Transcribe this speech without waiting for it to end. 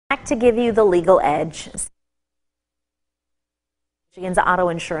back to give you the legal edge. Michigan's auto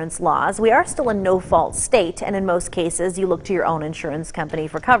insurance laws. We are still a no-fault state, and in most cases, you look to your own insurance company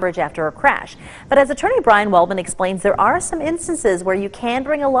for coverage after a crash. But as attorney Bryan Waldman explains, there are some instances where you can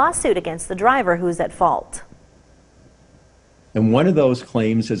bring a lawsuit against the driver who's at fault. And one of those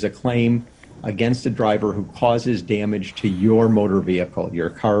claims is a claim against a driver who causes damage to your motor vehicle, your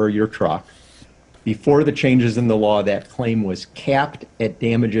car or your truck. Before the changes in the law, that claim was capped at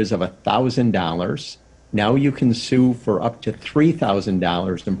damages of $1,000. Now you can sue for up to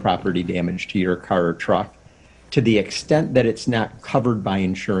 $3,000 in property damage to your car or truck to the extent that it's not covered by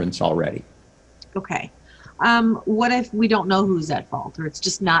insurance already. Okay. What if we don't know who's at fault or it's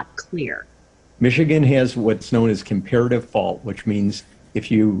just not clear? Michigan has what's known as comparative fault, which means if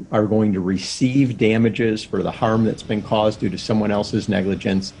you are going to receive damages for the harm that's been caused due to someone else's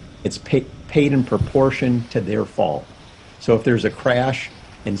negligence, it's paid in proportion to their fault. So if there's a crash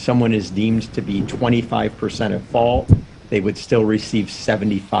and someone is deemed to be 25% at fault, they would still receive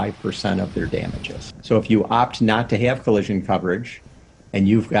 75% of their damages. So if you opt not to have collision coverage and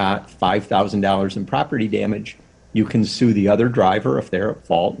you've got $5,000 in property damage, you can sue the other driver if they're at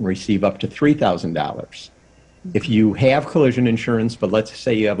fault and receive up to $3,000. If you have collision insurance, but let's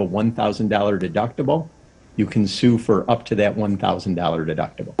say you have a $1,000 deductible, you can sue for up to that $1,000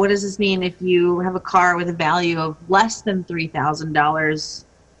 deductible. What does this mean if you have a car with a value of less than $3,000?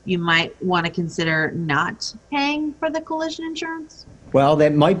 You might want to consider not paying for the collision insurance? Well,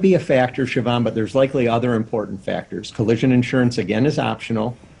 that might be a factor, Siobhan, but there's likely other important factors. Collision insurance, again, is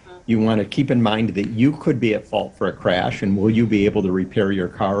optional. You want to keep in mind that you could be at fault for a crash, and will you be able to repair your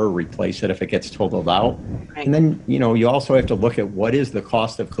car or replace it if it gets totaled out? Right. And then, you also have to look at what is the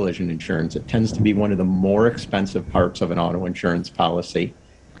cost of collision insurance. It tends to be one of the more expensive parts of an auto insurance policy.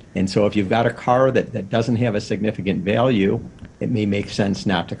 And so if you've got a car that doesn't have a significant value, it may make sense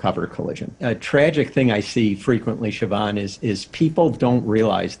not to cover collision. A tragic thing I see frequently, Siobhan, is people don't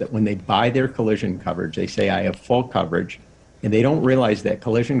realize that when they buy their collision coverage, they say, I have full coverage, and they don't realize that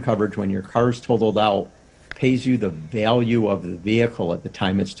collision coverage, when your car is totaled out, pays you the value of the vehicle at the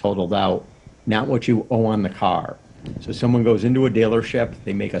time it's totaled out, not what you owe on the car. So someone goes into a dealership,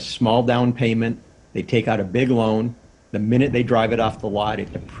 they make a small down payment, they take out a big loan. The minute they drive it off the lot,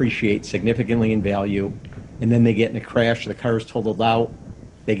 it depreciates significantly in value, and then they get in a crash, the car is totaled out,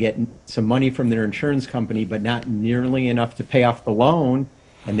 they get some money from their insurance company, but not nearly enough to pay off the loan,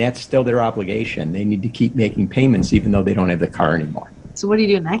 and that's still their obligation. They need to keep making payments even though they don't have the car anymore. So what do you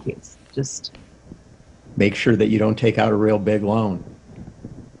do in that case? Just make sure that you don't take out a real big loan.